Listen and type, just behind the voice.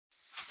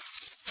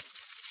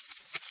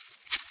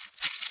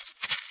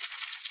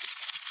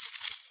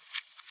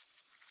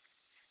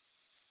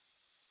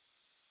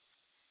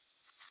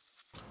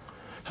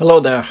Hello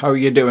there, how are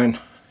you doing?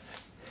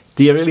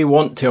 Do you really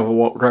want to have a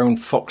walk around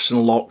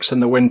Foxton locks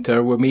in the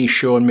winter with me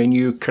showing my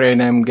new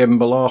Crane M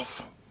gimbal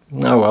off?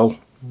 Oh well,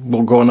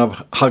 we'll go and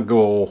have a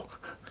go.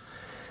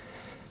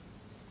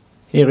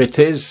 Here it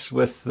is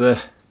with the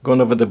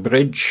going over the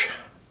bridge.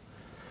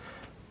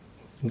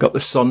 Got the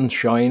sun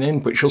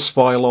shining, which will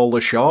spoil all the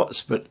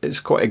shots, but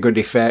it's quite a good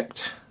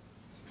effect.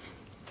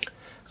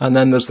 And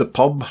then there's the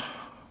pub,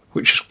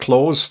 which is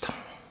closed.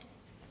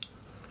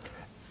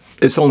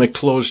 It's only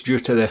closed due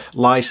to the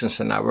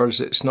licensing hours,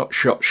 it's not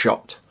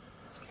shut.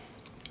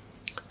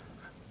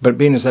 But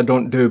being as I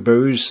don't do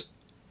booze,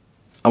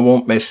 I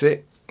won't miss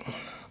it.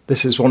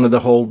 This is one of the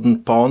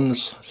holding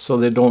ponds, so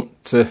they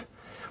don't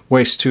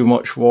waste too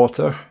much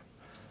water.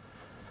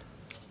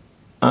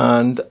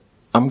 And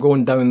I'm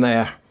going down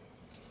there.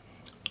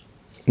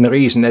 And the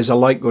reason is I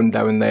like going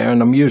down there,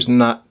 and I'm using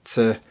that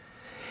Zoo-Yoon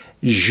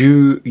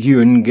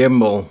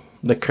gimbal,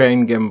 the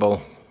crane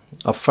gimbal.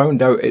 I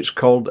found out it's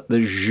called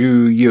the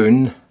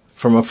Zoo-Yoon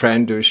from a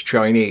friend who's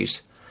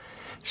Chinese.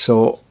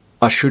 So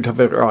I should have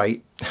it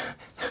right.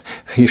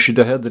 You should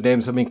have heard the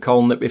names I've been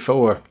calling it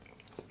before.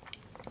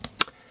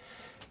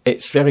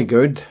 It's very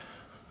good.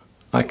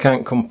 I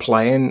can't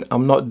complain.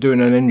 I'm not doing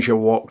a ninja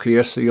walk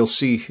here, so you'll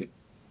see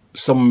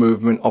some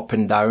movement up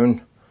and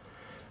down.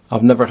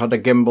 I've never had a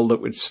gimbal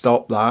that would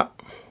stop that.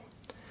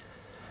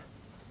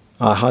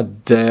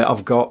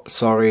 I've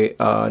got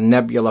a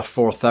Nebula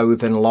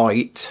 4000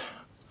 light,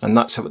 and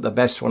that's about the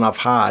best one I've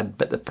had,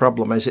 but the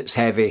problem is it's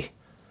heavy.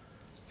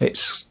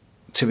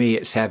 To me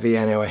it's heavy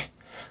anyway.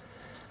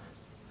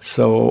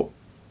 So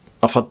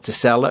I've had to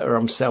sell it, or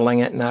I'm selling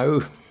it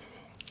now,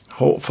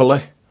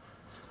 hopefully.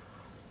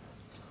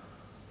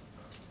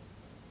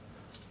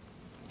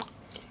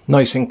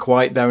 Nice and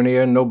quiet down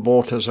here, no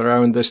boaters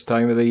around this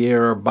time of the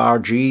year, or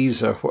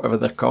bargees, or whatever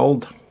they're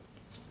called.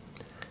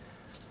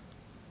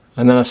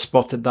 And then I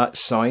spotted that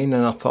sign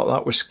and I thought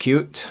that was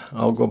cute.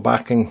 I'll go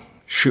back and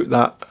shoot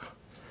that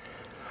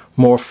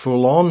more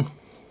full on,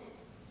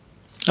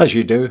 as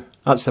you do.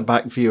 That's the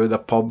back view of the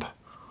pub.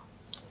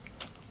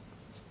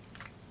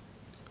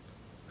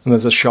 And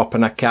there's a shop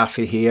and a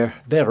cafe here.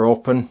 They're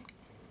open.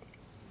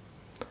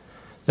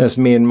 There's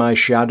me and my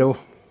shadow.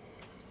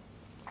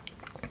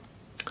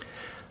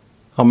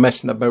 I'm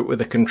messing about with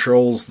the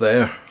controls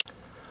there.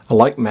 I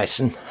like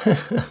messing.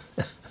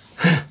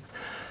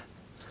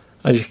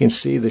 As you can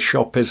see, the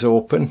shop is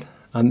open,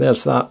 and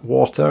there's that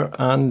water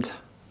and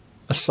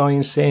a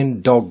sign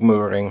saying dog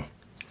mooring.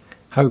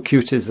 How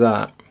cute is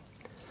that?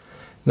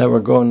 Now we're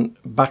going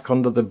back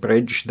under the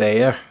bridge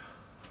there.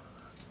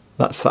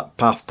 That's that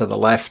path to the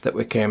left that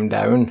we came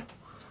down.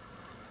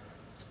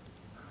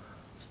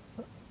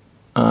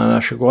 And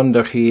I should go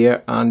under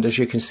here, and as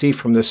you can see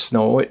from the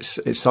snow,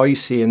 it's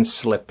icy and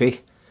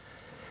slippy.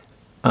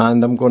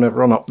 And I'm going to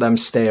run up them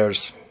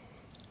stairs.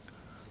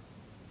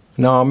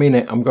 No, I mean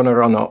it, I'm going to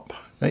run up.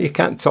 Now you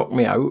can't talk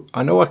me out.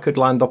 I know I could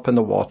land up in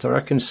the water,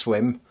 I can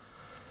swim.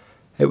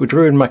 It would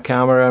ruin my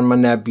camera and my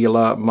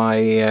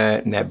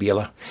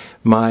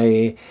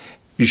my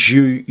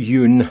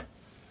Zoo-Yoon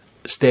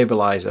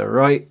stabilizer.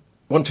 Right,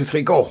 1, 2,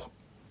 3, go.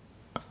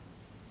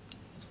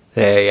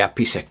 There, you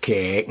piece of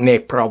cake, no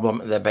problem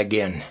at the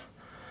begin.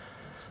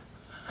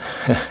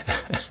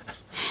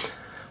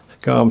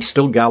 God, I'm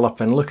still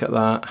galloping, look at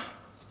that.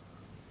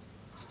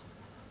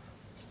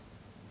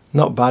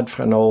 Not bad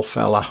for an old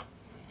fella.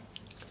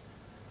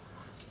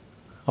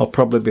 I'll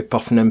probably be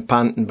puffing and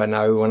panting by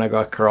now when I go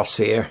across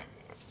here.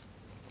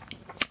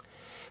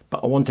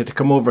 But I wanted to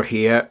come over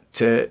here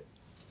to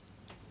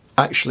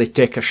actually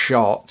take a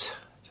shot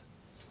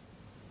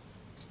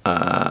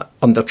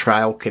under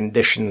trial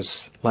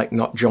conditions, like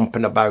not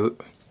jumping about.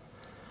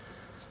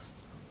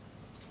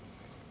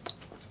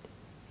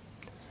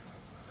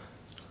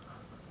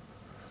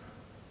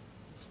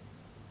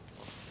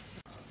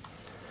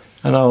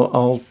 And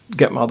I'll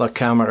get my other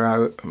camera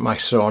out, my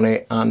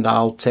Sony, and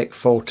I'll take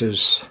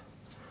photos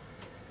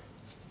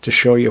to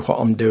show you what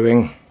I'm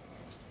doing.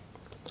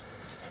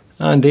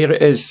 And here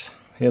it is.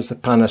 Here's the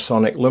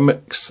Panasonic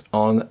Lumix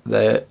on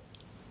the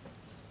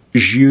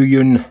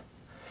ZHIYUN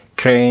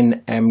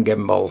Crane M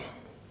gimbal.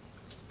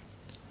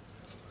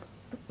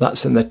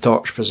 That's in the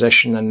torch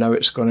position, and now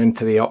it's gone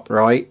into the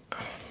upright.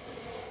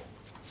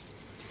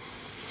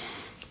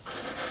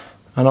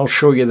 And I'll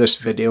show you this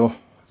video.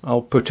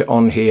 I'll put it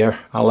on here,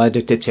 I'll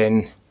edit it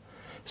in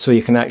so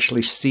you can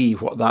actually see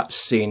what that's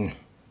seen.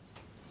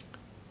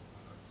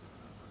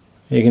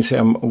 You can see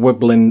I'm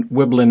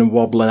wibbling and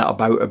wobbling it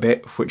about a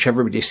bit, which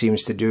everybody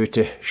seems to do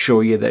to show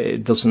you that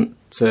it doesn't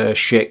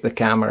shake the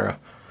camera.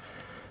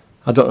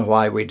 I don't know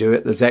why we do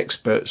it. There's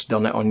experts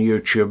done it on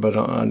YouTube.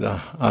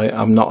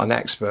 I'm not an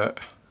expert.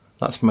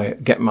 That's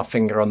getting my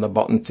finger on the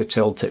button to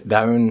tilt it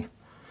down.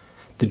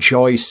 The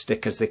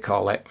joystick, as they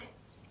call it.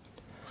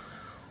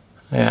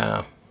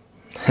 Yeah.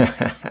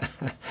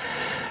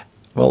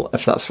 Well,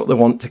 if that's what they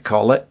want to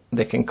call it,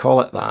 they can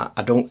call it that.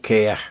 I don't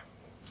care.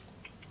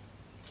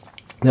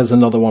 There's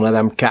another one of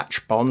them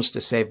catch ponds to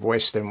save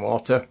wasting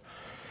water.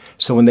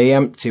 So when they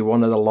empty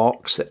one of the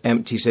locks, it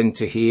empties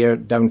into here,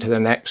 down to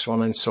the next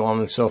one, and so on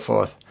and so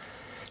forth.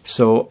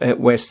 so it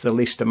wastes the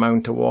least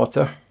amount of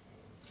water.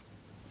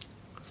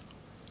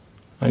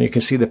 And you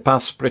can see the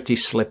path's pretty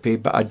slippy,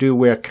 but I do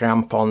wear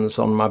crampons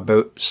on my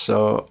boots,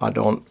 so I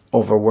don't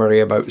over worry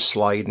about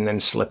sliding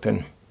and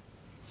slipping.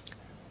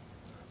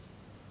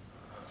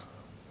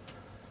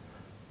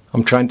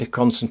 I'm trying to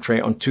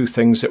concentrate on two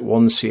things at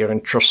once here,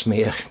 and trust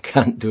me, I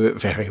can't do it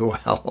very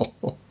well.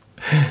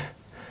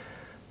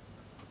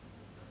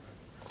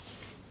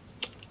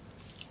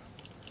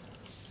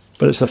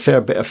 But it's a fair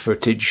bit of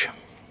footage.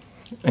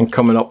 And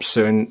coming up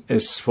soon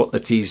is what the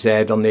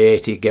TZ on the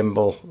 80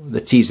 gimbal,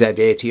 the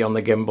TZ80 on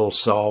the gimbal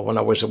saw when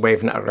I was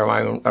waving it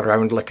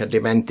around like a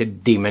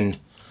demented demon.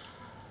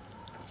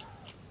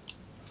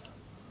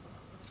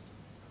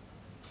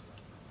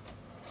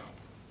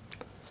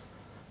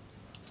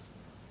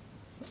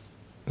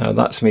 Now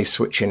that's me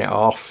switching it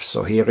off,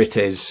 so here it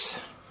is.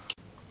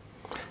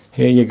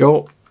 Here you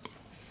go.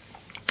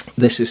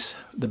 This is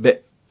the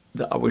bit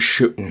that I was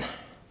shooting.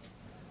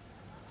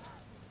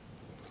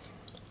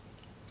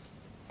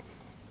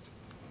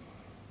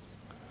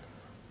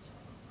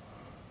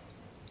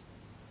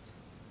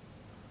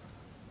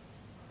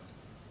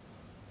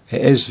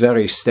 It is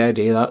very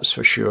steady, that's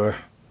for sure.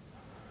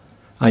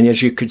 And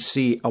as you could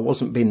see, I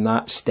wasn't being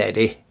that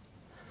steady.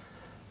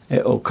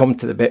 It'll come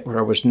to the bit where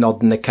I was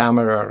nodding the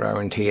camera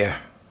around here.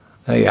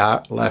 There you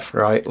are, left,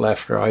 right,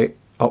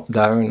 up,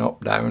 down,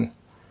 up, down.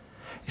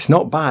 It's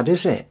not bad,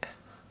 is it?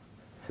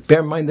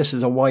 Bear in mind this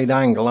is a wide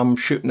angle. I'm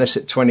shooting this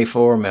at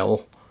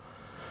 24mm.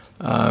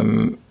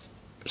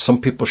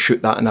 Some people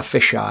shoot that in a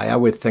fisheye. I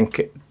would think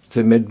it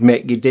to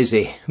make you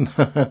dizzy.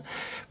 But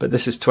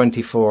this is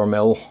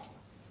 24mm.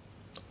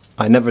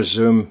 I never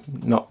zoom,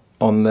 not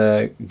on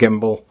the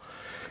gimbal.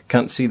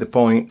 Can't see the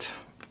point.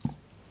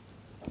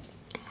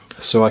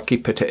 So I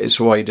keep it at its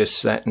widest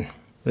setting,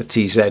 the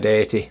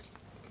TZ80.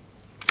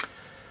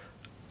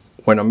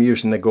 When I'm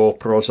using the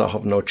GoPros, I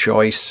have no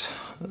choice.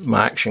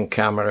 My action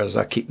cameras,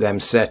 I keep them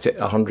set at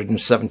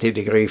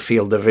 170°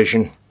 field of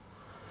vision.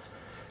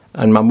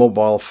 And my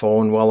mobile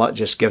phone, well, that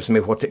just gives me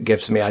what it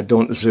gives me. I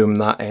don't zoom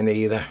that in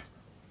either.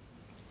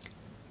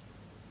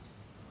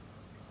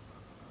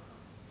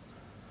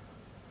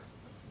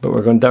 But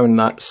we're going down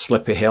that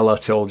slippy hill I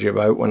told you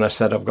about when I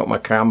said I've got my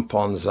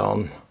crampons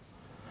on.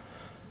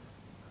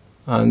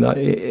 And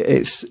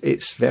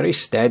it's very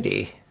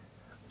steady.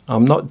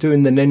 I'm not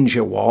doing the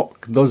ninja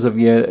walk. Those of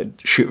you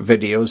that shoot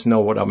videos know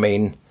what I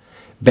mean.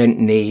 Bent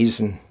knees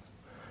and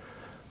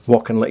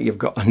walking like you've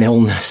got an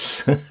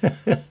illness.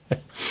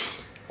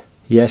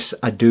 Yes,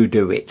 I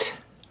do it,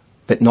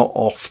 but not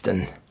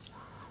often.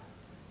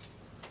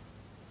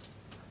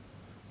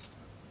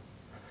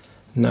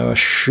 Now I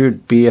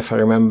should be, if I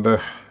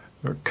remember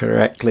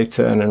correctly,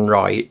 turning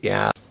right,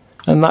 yeah.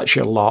 And that's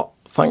your lot.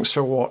 Thanks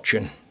for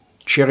watching.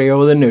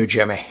 Cheerio the new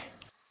Jimmy.